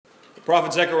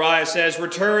prophet Zechariah says,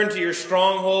 "Return to your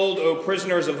stronghold, O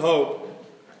prisoners of hope.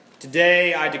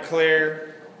 Today I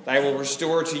declare that I will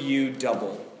restore to you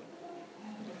double."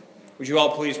 Would you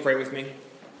all please pray with me?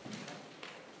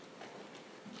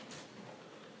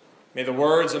 May the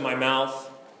words of my mouth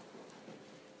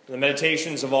and the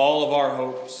meditations of all of our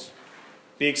hopes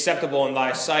be acceptable in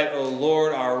thy sight, O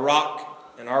Lord, our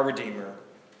rock and our Redeemer.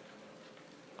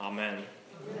 Amen.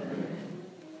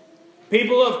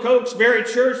 People of Cokesbury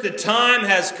Church, the time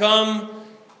has come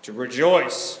to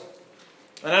rejoice.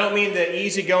 And I don't mean the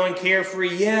easygoing,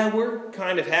 carefree, yeah, we're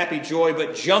kind of happy joy,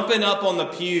 but jumping up on the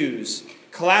pews,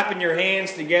 clapping your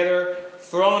hands together,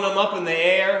 throwing them up in the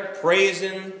air,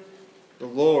 praising the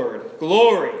Lord.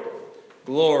 Glory,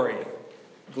 glory,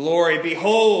 glory.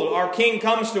 Behold, our King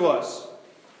comes to us.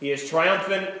 He is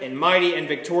triumphant and mighty and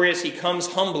victorious. He comes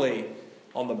humbly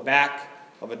on the back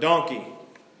of a donkey.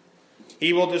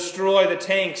 He will destroy the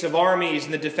tanks of armies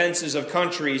and the defenses of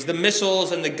countries. The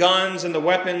missiles and the guns and the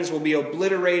weapons will be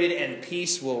obliterated and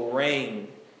peace will reign.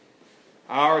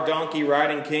 Our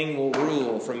donkey-riding king will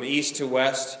rule from east to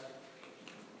west,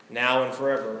 now and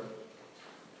forever.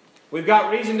 We've got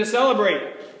reason to celebrate.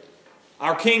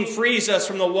 Our king frees us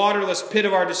from the waterless pit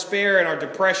of our despair and our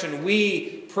depression.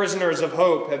 We, prisoners of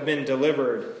hope, have been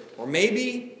delivered. Or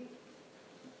maybe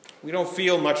we don't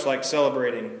feel much like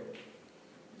celebrating.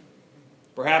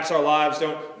 Perhaps our lives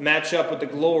don't match up with the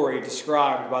glory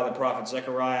described by the prophet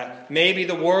Zechariah. Maybe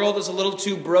the world is a little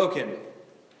too broken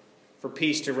for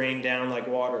peace to rain down like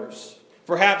waters.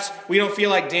 Perhaps we don't feel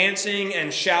like dancing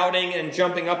and shouting and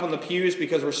jumping up on the pews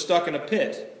because we're stuck in a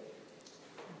pit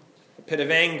of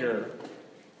anger,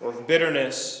 or of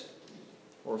bitterness,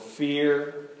 or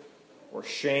fear, or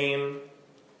shame,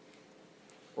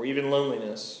 or even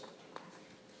loneliness.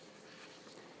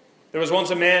 There was once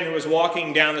a man who was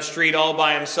walking down the street all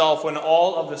by himself when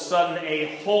all of a sudden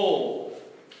a hole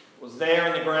was there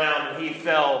in the ground and he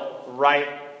fell right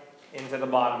into the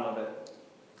bottom of it.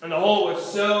 And the hole was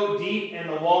so deep and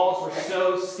the walls were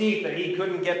so steep that he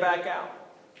couldn't get back out.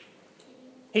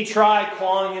 He tried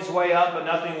clawing his way up, but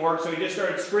nothing worked, so he just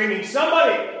started screaming,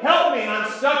 "Somebody, help me!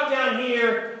 I'm stuck down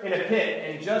here in a pit."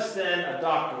 And just then, a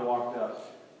doctor walked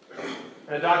up.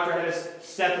 And the doctor had his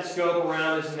stethoscope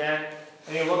around his neck,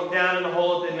 and he looked down in the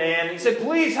hole at the man. He said,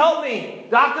 "Please help me!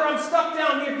 Doctor, I'm stuck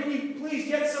down here. Can you please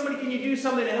get somebody? Can you do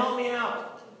something to help me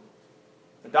out?"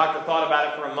 The doctor thought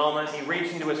about it for a moment. He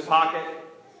reached into his pocket.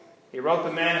 He wrote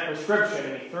the man a prescription,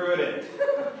 and he threw it in.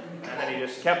 And then he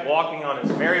just kept walking on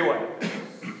his merry way.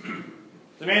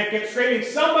 The man kept screaming,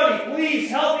 "Somebody,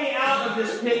 please help me out of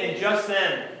this pit." And just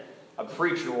then, a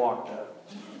preacher walked up.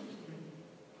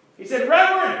 He said,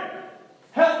 "Reverend,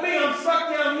 help me. I'm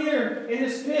stuck down here in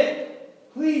this pit.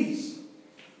 Please."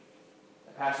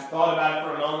 The pastor thought about it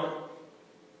for a moment.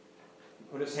 He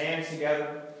put his hands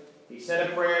together. He said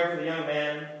a prayer for the young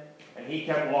man, and he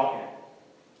kept walking.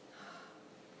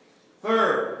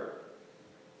 Third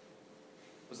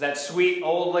was that sweet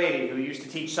old lady who used to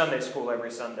teach Sunday school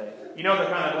every Sunday. You know the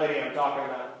kind of lady I'm talking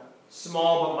about.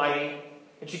 Small but mighty.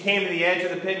 And she came to the edge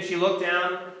of the pit and she looked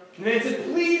down. And then said,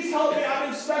 "Please help me. I've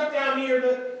been stuck down here.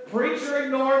 The preacher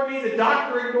ignored me. The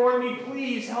doctor ignored me.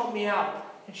 Please help me out."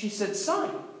 And she said,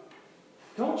 "Son,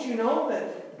 don't you know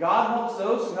that God helps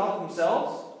those who help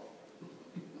themselves?"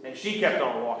 And she kept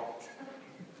on walking.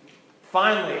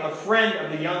 Finally, a friend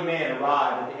of the young man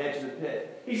arrived at the edge of the pit.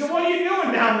 He said, "What are you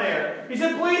doing down there?" He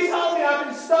said, "Please help me. I've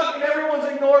been stuck and everyone's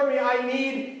ignored me. I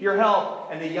need your help."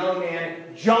 And the young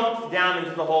man jumped down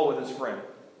into the hole with his friend.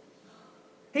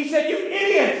 He said, "You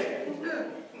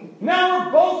idiot! Now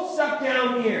we're both stuck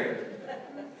down here."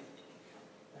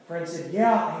 My friend said,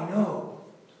 "Yeah, I know.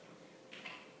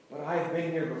 But I've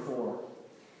been here before.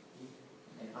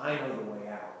 And I know the way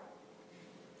out.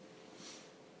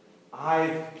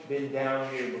 I've been down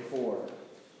here before.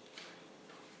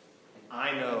 And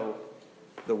I know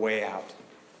the way out."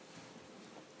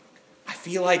 I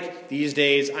feel like these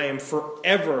days I am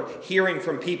forever hearing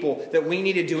from people that we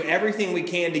need to do everything we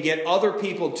can to get other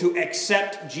people to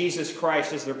accept Jesus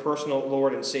Christ as their personal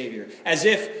Lord and Savior. As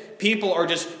if people are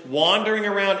just wandering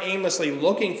around aimlessly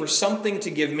looking for something to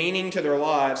give meaning to their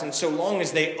lives. And so long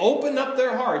as they open up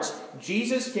their hearts,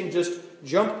 Jesus can just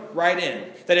jump right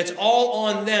in. That it's all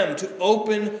on them to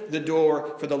open the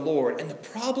door for the Lord. And the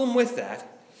problem with that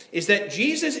is that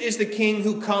Jesus is the King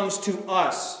who comes to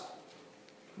us,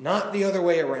 not the other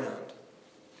way around.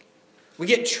 We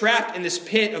get trapped in this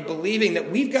pit of believing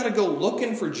that we've got to go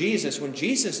looking for Jesus when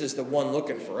Jesus is the one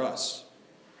looking for us.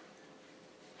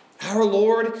 Our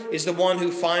Lord is the one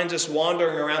who finds us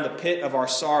wandering around the pit of our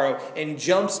sorrow and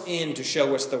jumps in to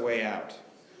show us the way out.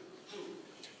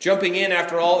 Jumping in,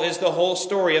 after all, is the whole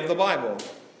story of the Bible.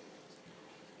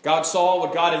 God saw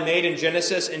what God had made in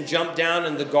Genesis and jumped down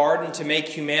in the garden to make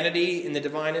humanity in the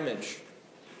divine image.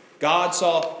 God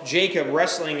saw Jacob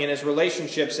wrestling in his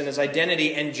relationships and his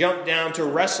identity and jumped down to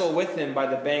wrestle with him by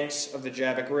the banks of the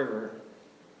Jabbok River.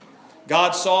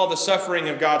 God saw the suffering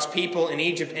of God's people in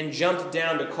Egypt and jumped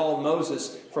down to call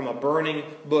Moses from a burning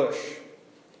bush.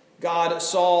 God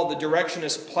saw the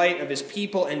directionless plight of his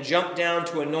people and jumped down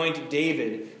to anoint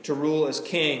David to rule as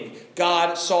king.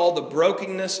 God saw the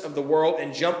brokenness of the world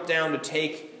and jumped down to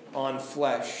take on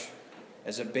flesh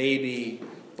as a baby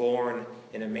born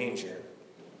in a manger.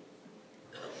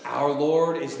 Our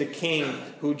Lord is the King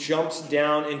who jumps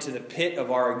down into the pit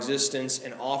of our existence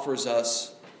and offers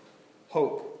us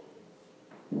hope.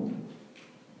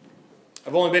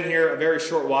 I've only been here a very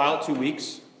short while, 2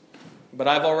 weeks, but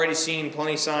I've already seen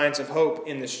plenty of signs of hope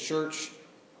in this church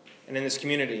and in this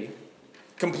community.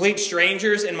 Complete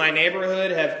strangers in my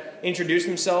neighborhood have introduced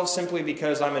themselves simply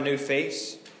because I'm a new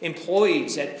face.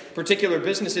 Employees at particular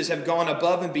businesses have gone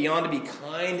above and beyond to be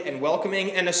kind and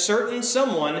welcoming, and a certain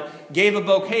someone gave a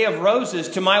bouquet of roses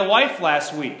to my wife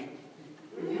last week.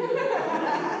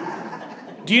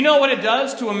 Do you know what it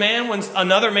does to a man when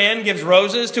another man gives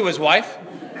roses to his wife?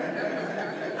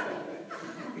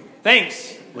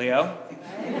 Thanks, Leo.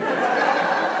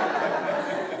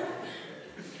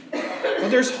 But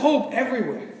there's hope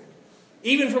everywhere.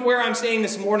 Even from where I'm staying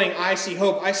this morning, I see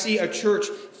hope. I see a church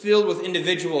filled with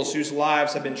individuals whose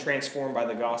lives have been transformed by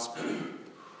the gospel.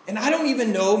 And I don't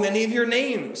even know many of your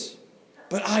names.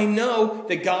 But I know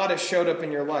that God has showed up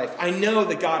in your life. I know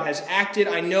that God has acted.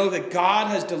 I know that God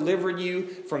has delivered you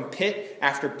from pit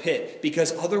after pit.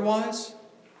 Because otherwise,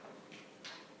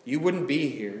 you wouldn't be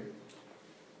here.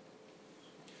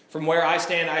 From where I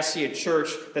stand, I see a church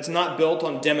that's not built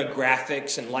on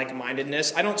demographics and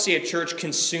like-mindedness. I don't see a church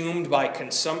consumed by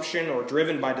consumption or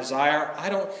driven by desire. I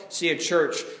don't see a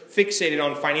church fixated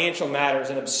on financial matters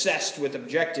and obsessed with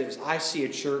objectives. I see a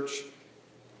church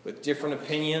with different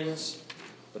opinions,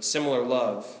 but similar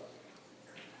love.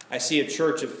 I see a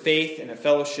church of faith and a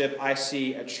fellowship. I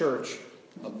see a church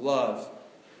of love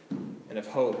and of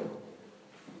hope.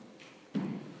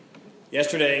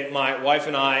 Yesterday, my wife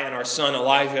and I and our son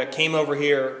Elijah came over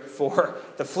here for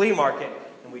the flea market,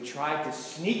 and we tried to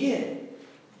sneak in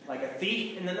like a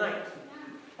thief in the night,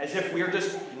 as if we were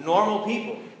just normal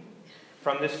people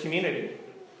from this community.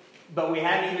 But we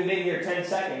hadn't even been here 10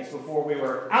 seconds before we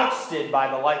were ousted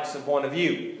by the likes of one of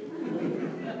you,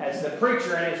 as the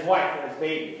preacher and his wife and his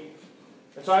baby.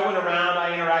 And so I went around,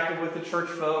 I interacted with the church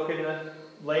folk and the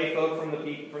lay folk from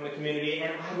the community,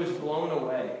 and I was blown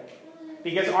away.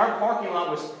 Because our parking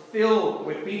lot was filled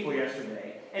with people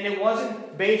yesterday. And it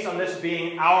wasn't based on this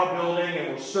being our building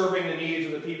and we're serving the needs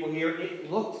of the people here. It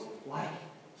looked like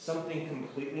something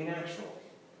completely natural.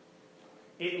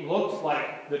 It looked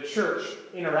like the church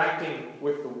interacting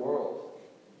with the world.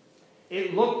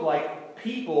 It looked like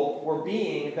people were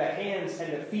being the hands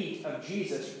and the feet of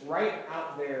Jesus right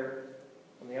out there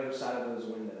on the other side of those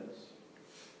windows.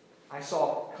 I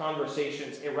saw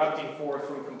conversations erupting forth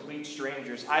from complete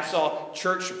strangers. I saw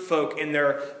church folk in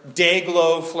their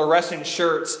day-glow fluorescent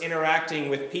shirts interacting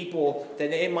with people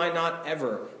that they might not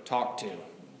ever talk to.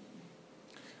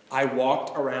 I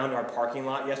walked around our parking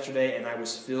lot yesterday and I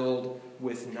was filled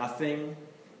with nothing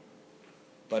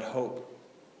but hope.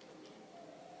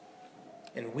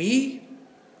 And we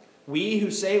who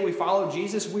say we follow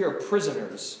Jesus, we are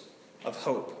prisoners of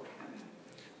hope.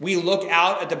 We look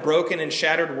out at the broken and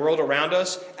shattered world around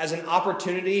us as an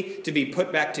opportunity to be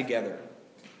put back together.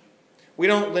 We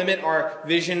don't limit our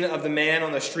vision of the man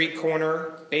on the street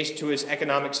corner based to his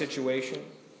economic situation.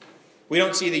 We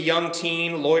don't see the young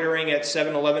teen loitering at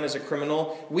 7-Eleven as a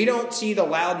criminal. We don't see the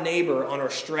loud neighbor on our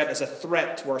street as a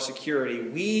threat to our security.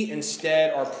 We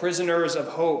instead are prisoners of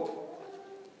hope.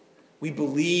 We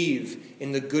believe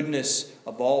in the goodness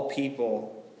of all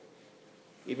people,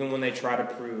 even when they try to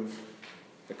prove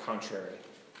the contrary.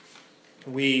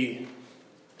 We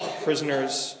are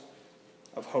prisoners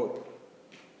of hope.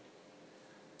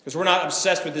 Because we're not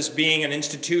obsessed with this being an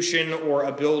institution or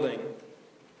a building.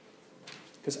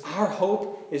 Because our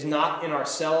hope is not in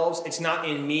ourselves. It's not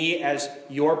in me as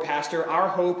your pastor. Our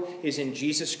hope is in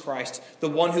Jesus Christ, the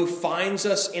one who finds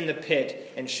us in the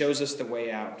pit and shows us the way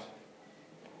out.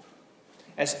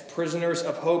 As prisoners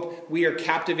of hope, we are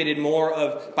captivated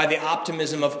more by the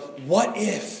optimism of what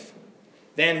if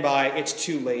than by it's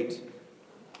too late.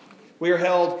 We are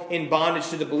held in bondage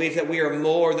to the belief that we are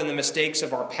more than the mistakes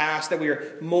of our past, that we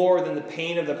are more than the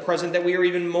pain of the present, that we are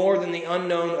even more than the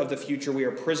unknown of the future. We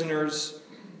are prisoners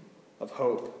of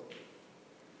hope.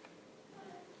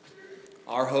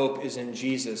 Our hope is in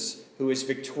Jesus, who is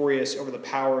victorious over the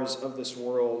powers of this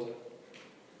world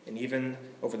and even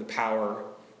over the power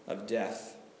of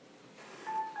death.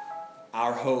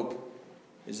 Our hope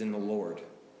is in the Lord.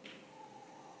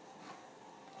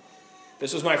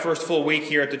 This was my first full week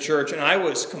here at the church, and I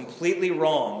was completely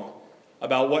wrong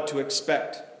about what to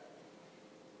expect.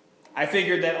 I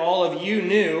figured that all of you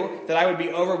knew that I would be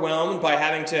overwhelmed by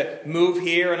having to move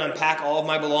here and unpack all of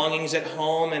my belongings at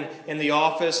home and in the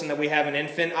office, and that we have an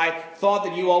infant. I thought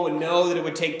that you all would know that it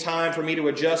would take time for me to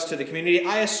adjust to the community.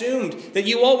 I assumed that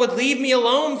you all would leave me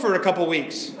alone for a couple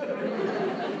weeks.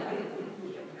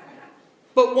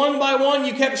 But one by one,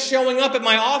 you kept showing up at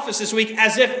my office this week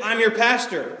as if I'm your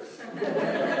pastor.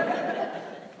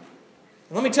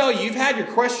 Let me tell you, you've had your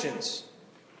questions.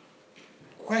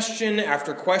 Question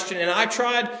after question, and I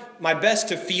tried my best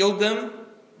to field them,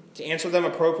 to answer them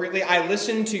appropriately. I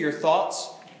listened to your thoughts.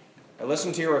 I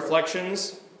listened to your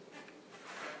reflections.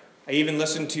 I even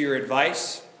listened to your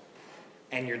advice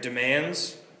and your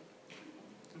demands.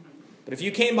 But if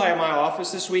you came by my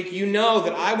office this week, you know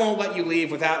that I won't let you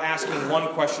leave without asking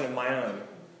one question of my own.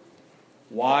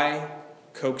 Why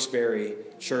Cokesbury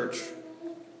Church?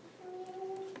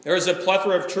 There is a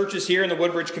plethora of churches here in the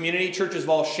Woodbridge community, churches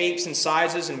of all shapes and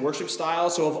sizes and worship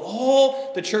styles. So of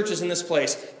all the churches in this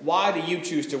place, why do you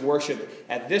choose to worship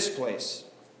at this place?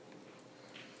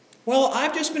 Well,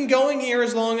 I've just been going here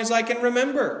as long as I can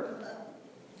remember.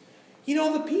 You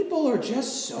know, the people are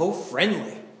just so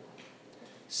friendly.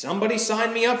 Somebody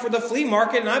signed me up for the flea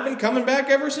market, and I've been coming back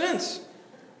ever since.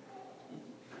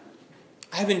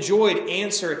 I've enjoyed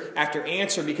answer after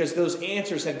answer because those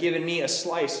answers have given me a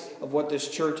slice of what this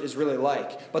church is really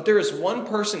like. But there is one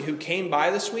person who came by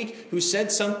this week who said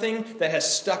something that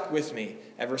has stuck with me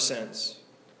ever since.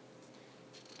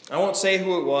 I won't say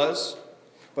who it was,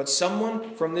 but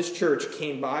someone from this church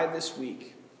came by this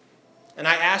week. And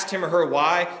I asked him or her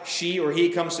why she or he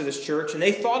comes to this church, and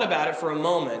they thought about it for a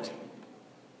moment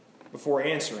before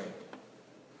answering.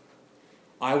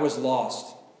 I was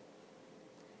lost,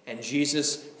 and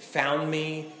Jesus found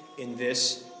me in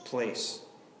this place.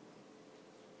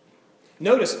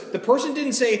 Notice, the person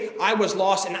didn't say, I was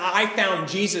lost and I found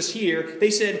Jesus here. They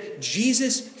said,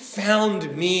 Jesus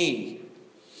found me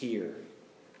here.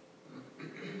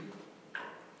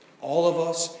 All of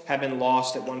us have been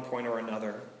lost at one point or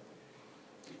another.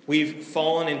 We've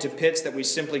fallen into pits that we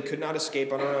simply could not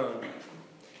escape on our own.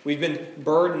 We've been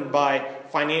burdened by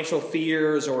financial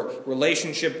fears or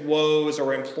relationship woes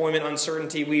or employment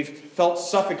uncertainty. We've felt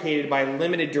suffocated by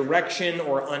limited direction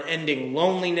or unending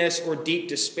loneliness or deep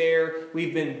despair.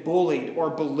 We've been bullied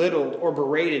or belittled or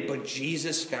berated, but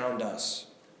Jesus found us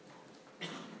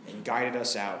and guided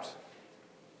us out.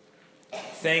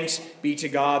 Thanks be to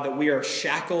God that we are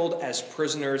shackled as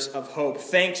prisoners of hope.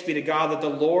 Thanks be to God that the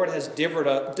Lord has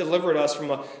delivered us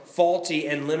from a faulty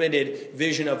and limited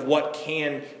vision of what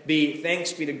can be.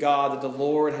 Thanks be to God that the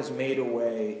Lord has made a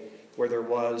way where there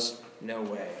was no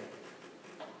way.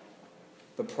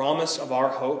 The promise of our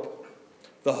hope,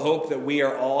 the hope that we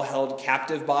are all held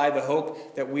captive by, the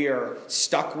hope that we are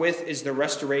stuck with, is the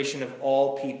restoration of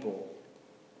all people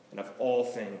and of all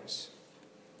things.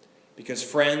 Because,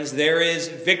 friends, there is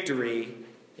victory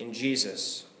in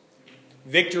Jesus.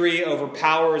 Victory over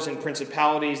powers and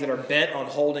principalities that are bent on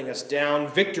holding us down.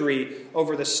 Victory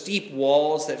over the steep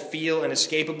walls that feel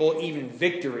inescapable. Even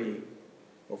victory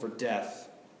over death.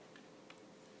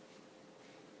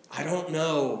 I don't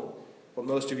know what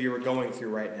most of you are going through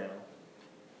right now.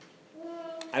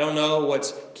 I don't know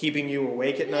what's keeping you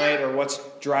awake at night or what's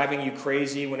driving you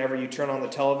crazy whenever you turn on the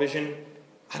television.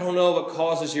 I don't know what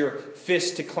causes your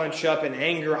fist to clench up in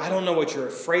anger. I don't know what you're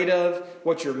afraid of,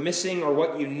 what you're missing, or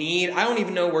what you need. I don't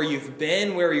even know where you've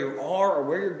been, where you are, or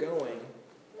where you're going.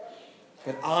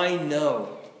 But I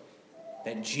know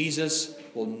that Jesus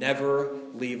will never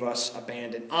leave us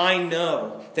abandoned. I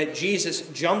know that Jesus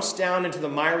jumps down into the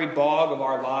miry bog of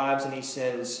our lives and he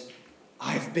says,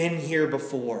 I've been here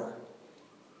before,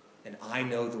 and I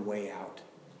know the way out.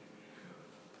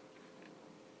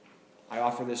 I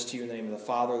offer this to you in the name of the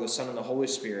Father, the Son, and the Holy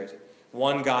Spirit,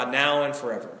 one God, now and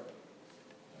forever.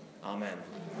 Amen.